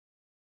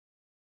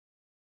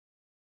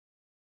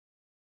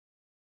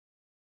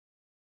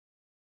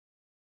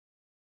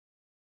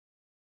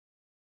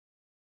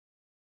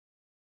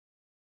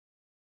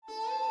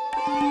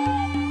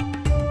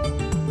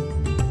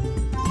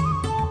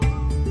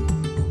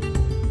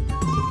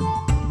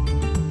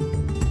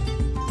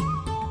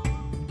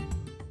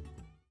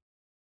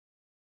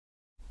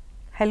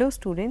Hello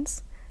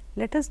students,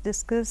 let us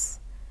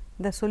discuss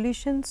the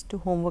solutions to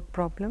homework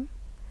problem.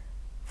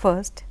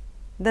 First,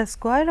 the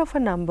square of a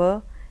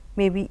number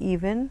may be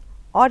even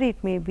or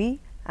it may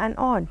be an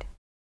odd.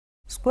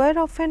 Square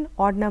of an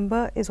odd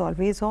number is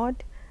always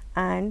odd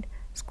and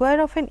square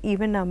of an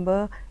even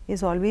number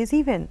is always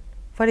even.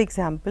 For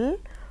example,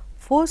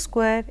 4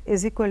 square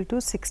is equal to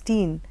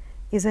 16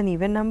 is an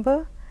even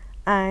number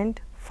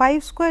and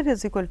 5 square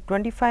is equal to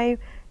 25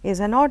 is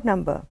an odd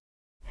number.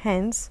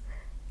 Hence,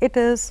 it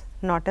is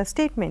not a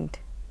statement.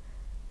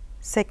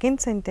 Second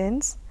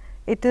sentence,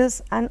 it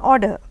is an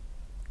order.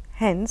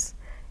 Hence,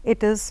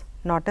 it is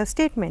not a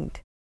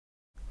statement.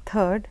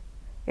 Third,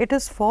 it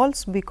is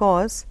false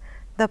because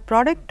the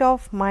product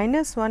of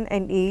 -1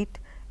 and 8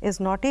 is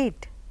not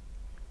 8.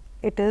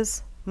 It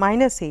is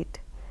 -8.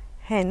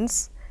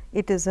 Hence,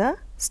 it is a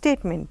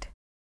statement.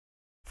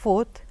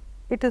 Fourth,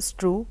 it is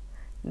true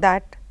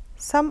that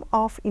sum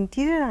of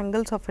interior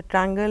angles of a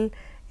triangle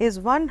is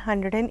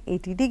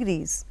 180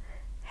 degrees.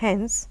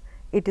 Hence,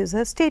 it is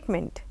a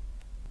statement.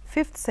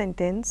 Fifth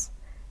sentence,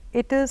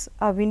 it is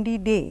a windy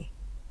day.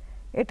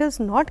 It is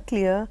not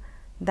clear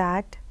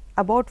that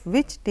about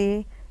which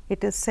day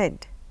it is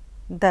said.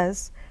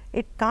 Thus,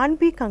 it can't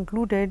be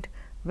concluded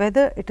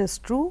whether it is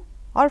true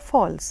or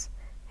false.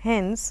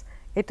 Hence,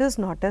 it is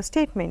not a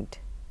statement.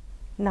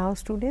 Now,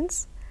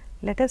 students,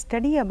 let us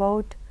study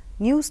about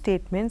new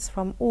statements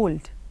from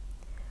old.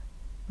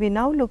 We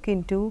now look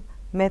into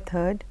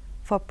method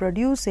for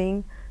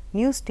producing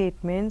new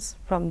statements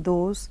from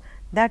those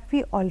that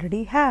we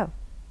already have.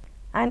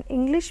 An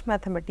English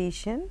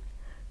mathematician,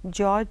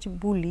 George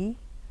Boole,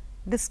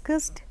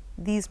 discussed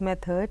these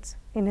methods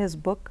in his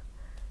book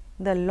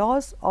The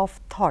Laws of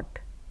Thought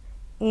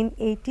in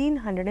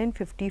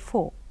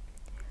 1854.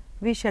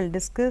 We shall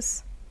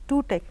discuss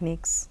two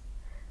techniques.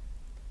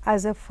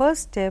 As a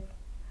first step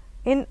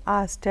in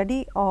our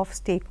study of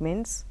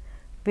statements,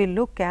 we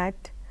look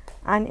at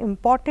an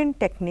important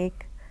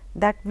technique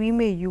that we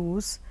may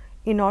use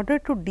in order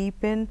to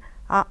deepen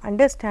our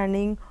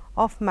understanding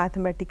of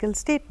mathematical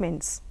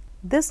statements.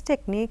 This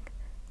technique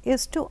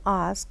is to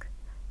ask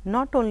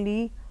not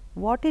only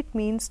what it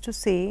means to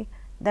say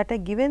that a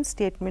given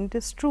statement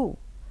is true,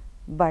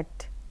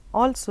 but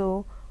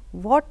also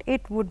what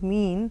it would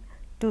mean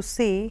to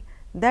say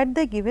that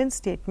the given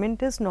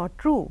statement is not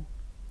true.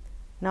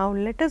 Now,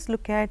 let us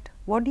look at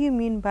what do you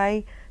mean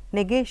by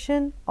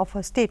negation of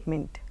a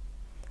statement.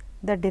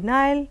 The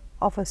denial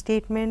of a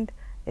statement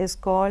is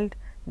called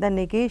the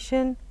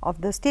negation of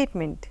the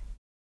statement.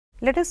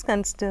 Let us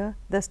consider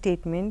the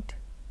statement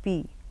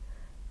P.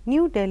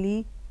 New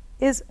Delhi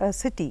is a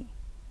city.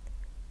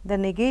 The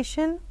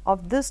negation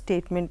of this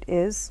statement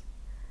is,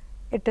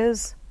 it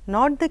is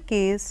not the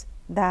case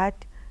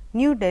that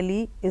New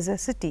Delhi is a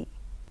city.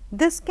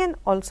 This can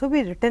also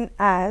be written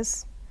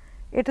as,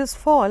 it is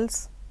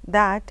false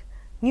that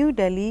New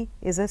Delhi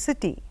is a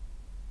city.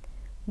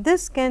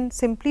 This can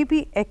simply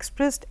be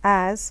expressed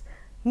as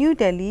New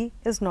Delhi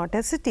is not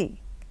a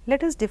city.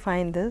 Let us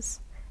define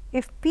this.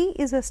 If P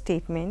is a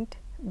statement,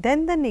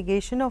 then the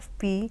negation of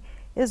P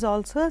is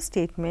also a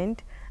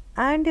statement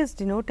and is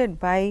denoted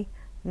by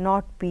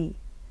not P,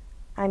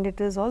 and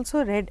it is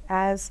also read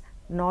as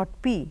not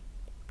P.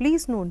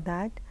 Please note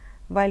that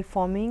while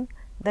forming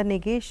the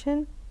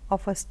negation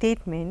of a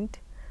statement,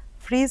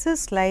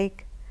 phrases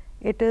like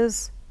it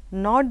is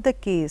not the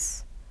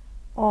case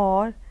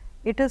or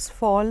it is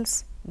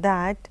false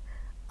that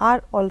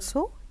are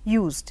also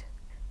used.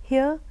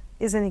 Here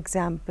is an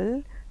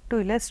example to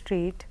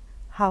illustrate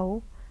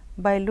how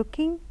by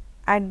looking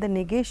at the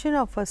negation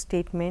of a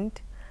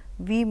statement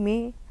we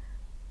may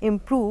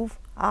improve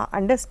our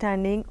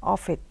understanding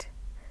of it.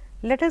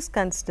 Let us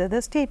consider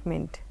the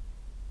statement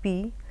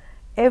P.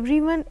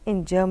 Everyone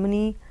in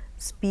Germany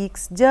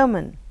speaks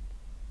German.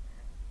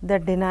 The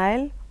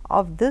denial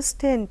of this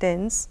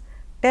sentence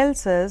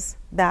tells us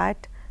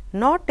that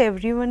not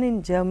everyone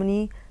in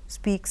Germany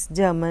speaks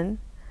German.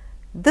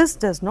 This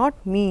does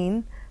not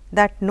mean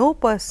that no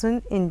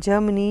person in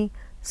Germany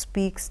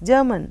speaks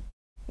German.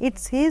 It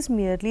says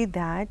merely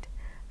that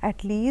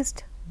at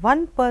least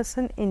one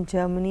person in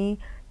Germany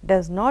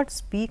does not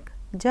speak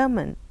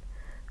German.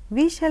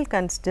 We shall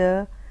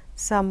consider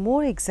some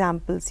more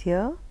examples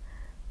here.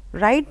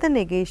 Write the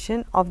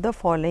negation of the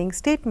following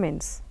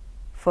statements.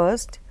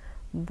 First,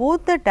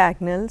 both the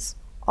diagonals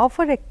of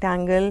a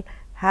rectangle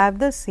have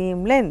the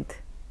same length.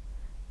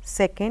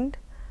 Second,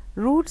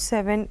 root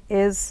 7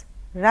 is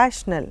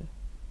rational.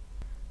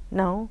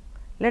 Now,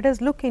 let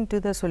us look into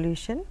the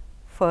solution.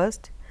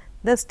 First,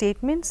 the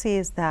statement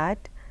says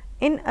that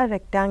in a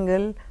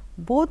rectangle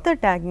both the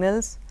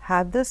diagonals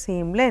have the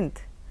same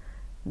length.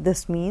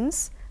 This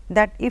means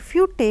that if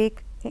you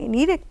take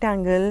any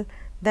rectangle,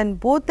 then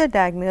both the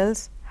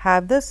diagonals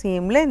have the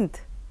same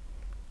length.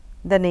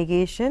 The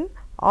negation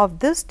of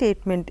this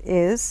statement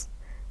is,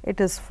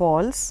 it is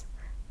false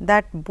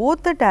that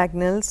both the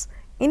diagonals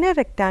in a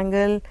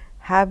rectangle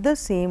have the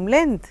same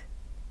length.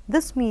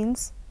 This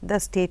means the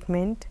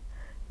statement,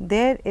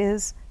 there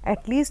is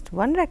at least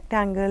one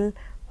rectangle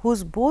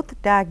whose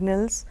both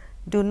diagonals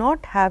do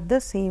not have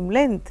the same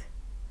length.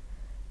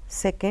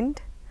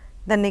 Second,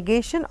 the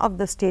negation of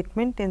the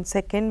statement in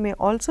second may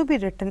also be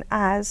written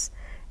as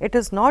it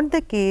is not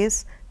the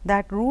case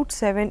that root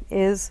 7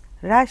 is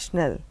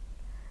rational.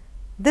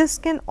 This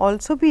can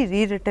also be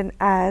rewritten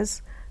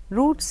as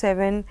root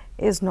 7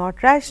 is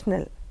not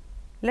rational.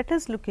 Let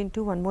us look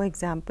into one more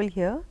example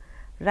here.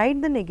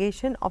 Write the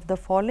negation of the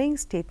following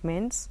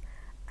statements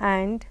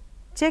and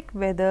check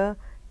whether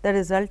the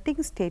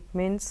resulting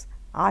statements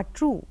are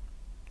true.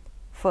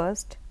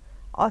 First,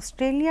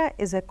 Australia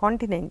is a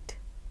continent.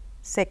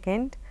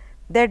 Second,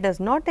 there does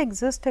not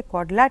exist a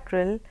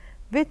quadrilateral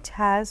which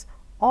has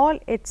all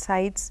its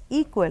sides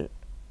equal.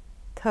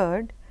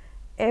 Third,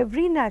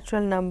 every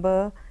natural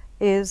number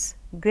is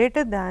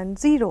greater than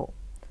 0.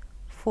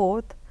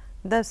 Fourth,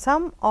 the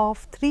sum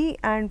of 3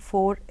 and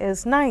 4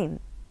 is 9.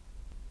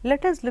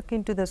 Let us look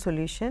into the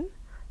solution.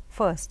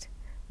 First,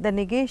 the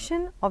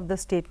negation of the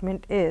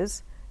statement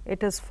is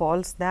it is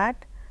false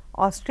that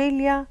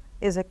Australia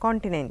is a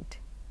continent.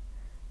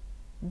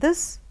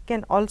 This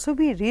can also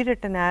be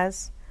rewritten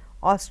as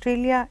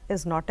Australia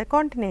is not a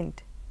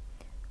continent.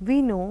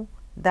 We know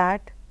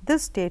that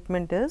this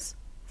statement is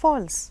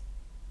false.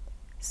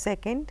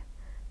 Second,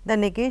 the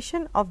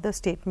negation of the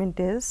statement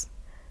is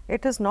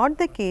it is not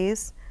the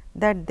case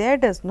that there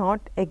does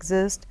not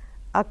exist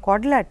a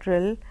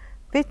quadrilateral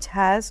which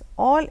has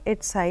all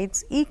its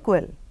sides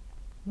equal.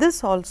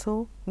 This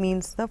also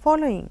means the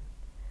following: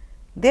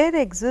 there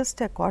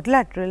exists a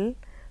quadrilateral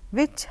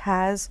which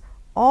has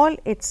all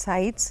its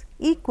sides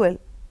equal.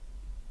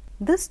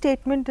 This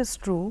statement is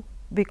true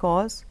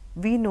because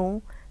we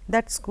know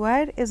that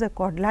square is a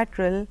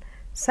quadrilateral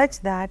such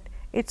that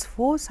its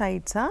 4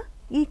 sides are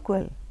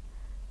equal.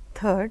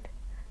 Third,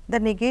 the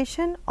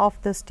negation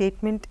of the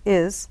statement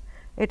is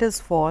it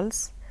is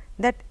false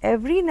that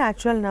every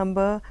natural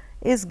number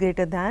is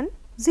greater than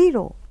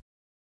 0.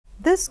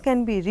 This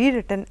can be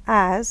rewritten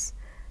as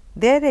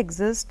there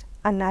exists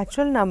a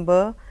natural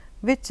number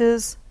which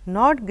is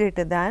not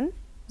greater than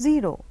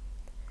 0.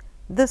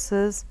 This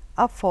is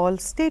a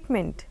false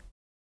statement.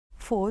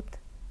 Fourth,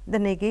 the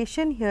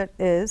negation here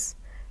is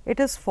it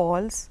is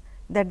false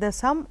that the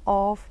sum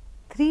of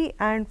 3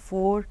 and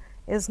 4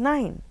 is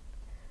 9.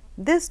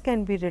 This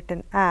can be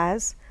written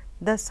as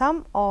the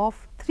sum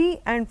of 3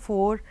 and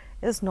 4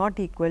 is not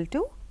equal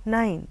to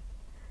 9.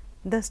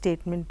 The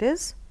statement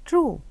is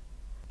true.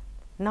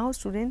 Now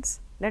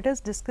students, let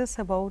us discuss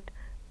about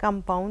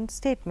compound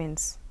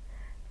statements.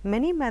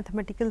 Many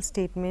mathematical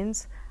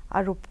statements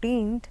are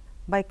obtained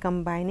by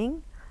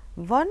combining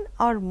one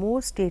or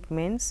more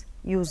statements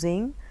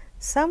using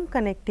some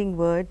connecting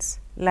words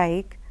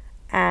like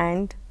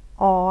and,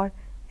 or,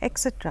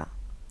 etc.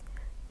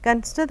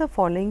 Consider the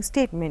following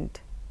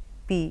statement: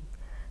 P.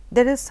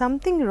 There is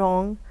something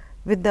wrong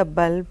with the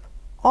bulb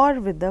or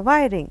with the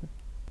wiring.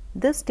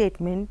 This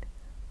statement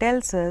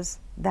tells us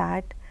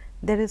that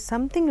there is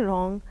something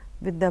wrong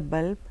with the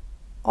bulb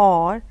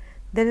or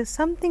there is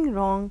something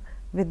wrong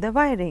with the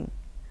wiring.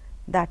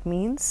 That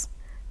means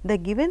the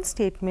given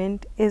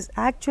statement is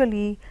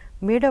actually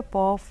made up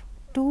of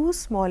two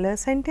smaller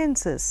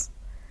sentences,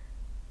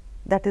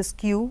 that is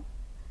Q,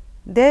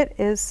 there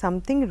is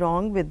something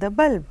wrong with the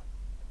bulb,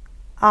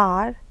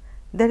 R,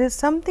 there is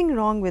something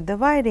wrong with the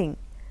wiring,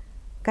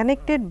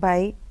 connected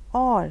by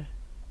OR.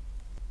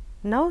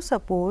 Now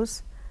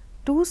suppose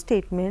two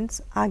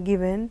statements are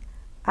given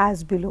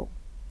as below: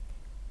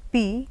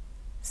 P,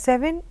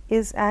 7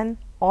 is an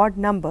odd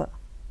number,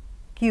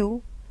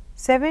 Q,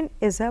 7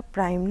 is a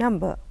prime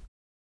number.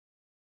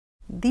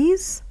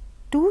 These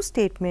two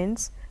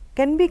statements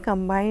can be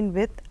combined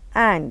with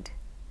and,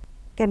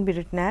 can be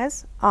written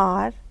as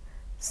R,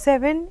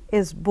 7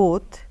 is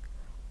both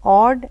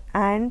odd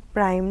and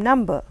prime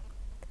number.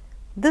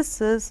 This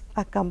is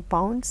a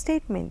compound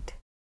statement.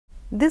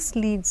 This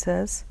leads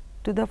us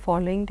to the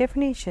following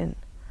definition.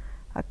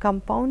 A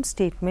compound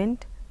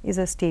statement is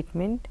a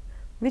statement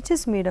which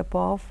is made up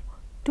of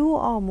two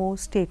or more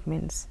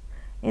statements.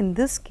 In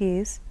this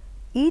case,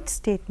 each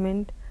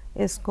statement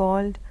is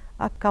called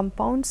a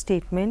compound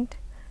statement.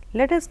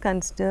 Let us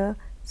consider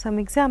some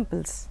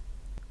examples.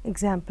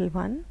 Example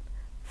 1.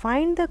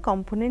 Find the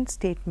component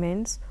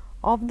statements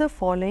of the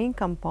following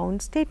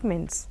compound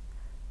statements.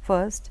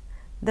 First,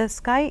 the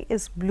sky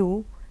is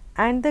blue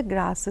and the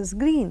grass is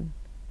green.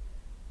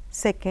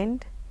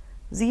 Second,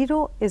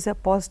 0 is a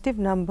positive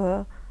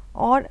number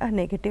or a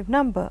negative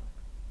number.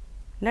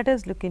 Let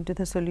us look into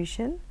the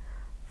solution.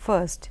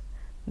 First,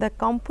 the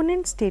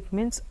component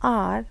statements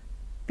are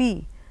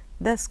P,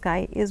 the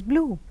sky is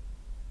blue,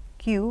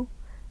 Q,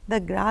 the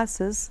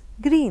grass is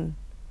green.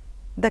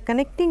 The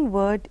connecting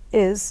word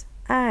is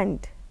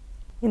and.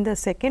 In the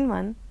second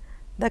one,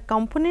 the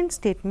component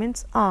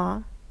statements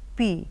are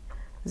P,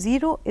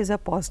 0 is a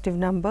positive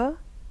number,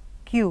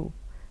 Q,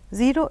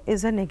 0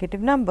 is a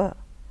negative number.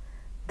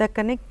 The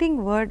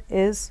connecting word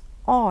is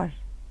OR.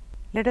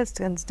 Let us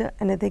consider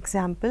another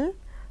example.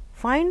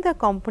 Find the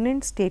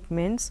component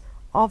statements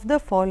of the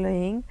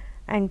following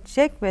and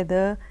check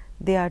whether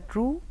they are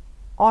true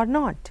or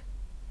not.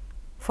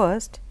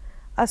 First,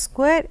 a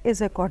square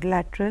is a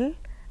quadrilateral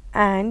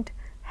and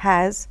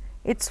has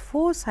its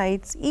four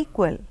sides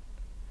equal.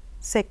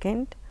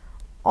 Second,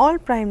 all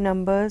prime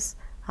numbers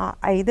are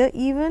either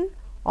even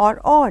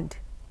or odd.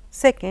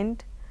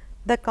 Second,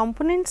 the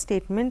component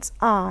statements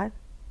are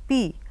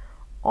P.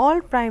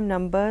 All prime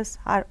numbers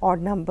are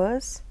odd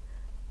numbers.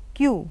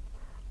 Q.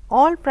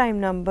 All prime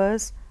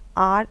numbers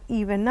are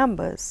even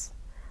numbers.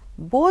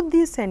 Both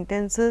these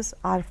sentences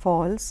are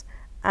false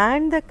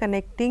and the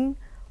connecting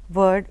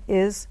word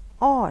is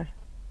or.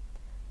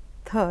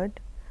 Third,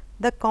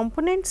 the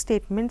component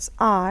statements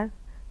are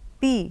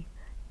P.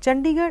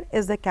 Chandigarh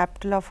is the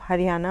capital of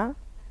Haryana.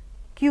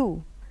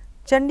 Q.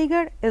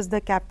 Chandigarh is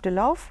the capital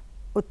of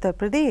Uttar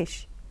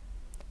Pradesh.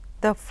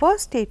 The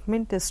first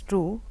statement is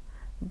true,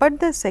 but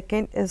the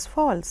second is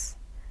false.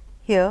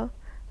 Here,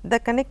 the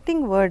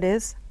connecting word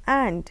is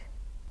and.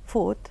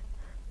 Fourth,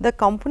 the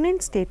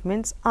component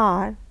statements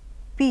are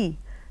P.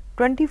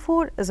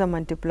 24 is a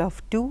multiple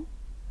of 2.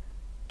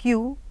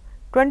 Q.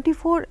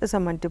 24 is a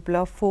multiple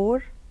of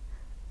 4.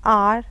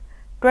 R.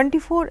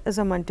 24 is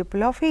a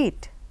multiple of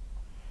 8.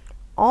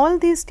 All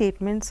these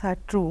statements are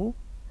true.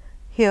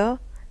 Here,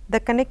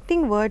 the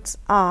connecting words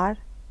are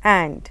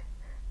and.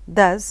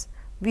 Thus,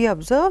 we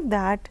observe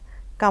that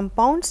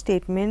compound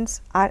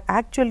statements are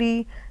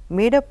actually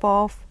made up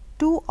of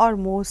two or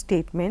more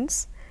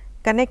statements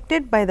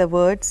connected by the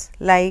words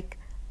like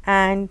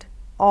and,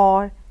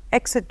 or,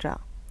 etc.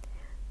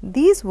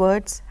 These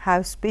words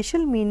have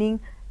special meaning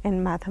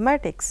in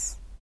mathematics.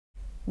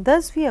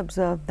 Thus, we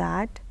observe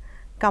that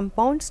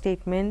compound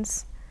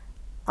statements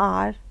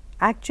are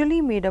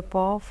actually made up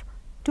of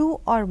two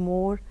or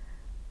more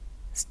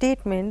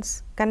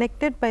statements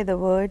connected by the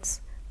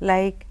words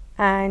like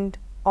and,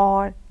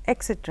 or,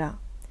 etc.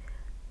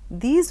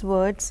 These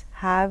words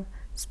have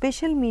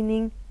special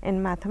meaning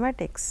in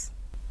mathematics.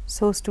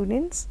 So,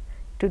 students,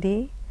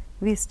 today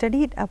we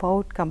studied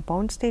about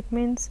compound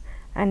statements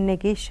and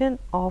negation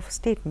of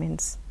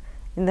statements.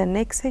 In the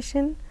next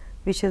session,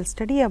 we shall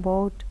study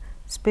about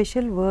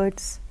special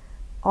words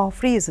or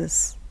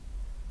phrases.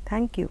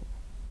 Thank you.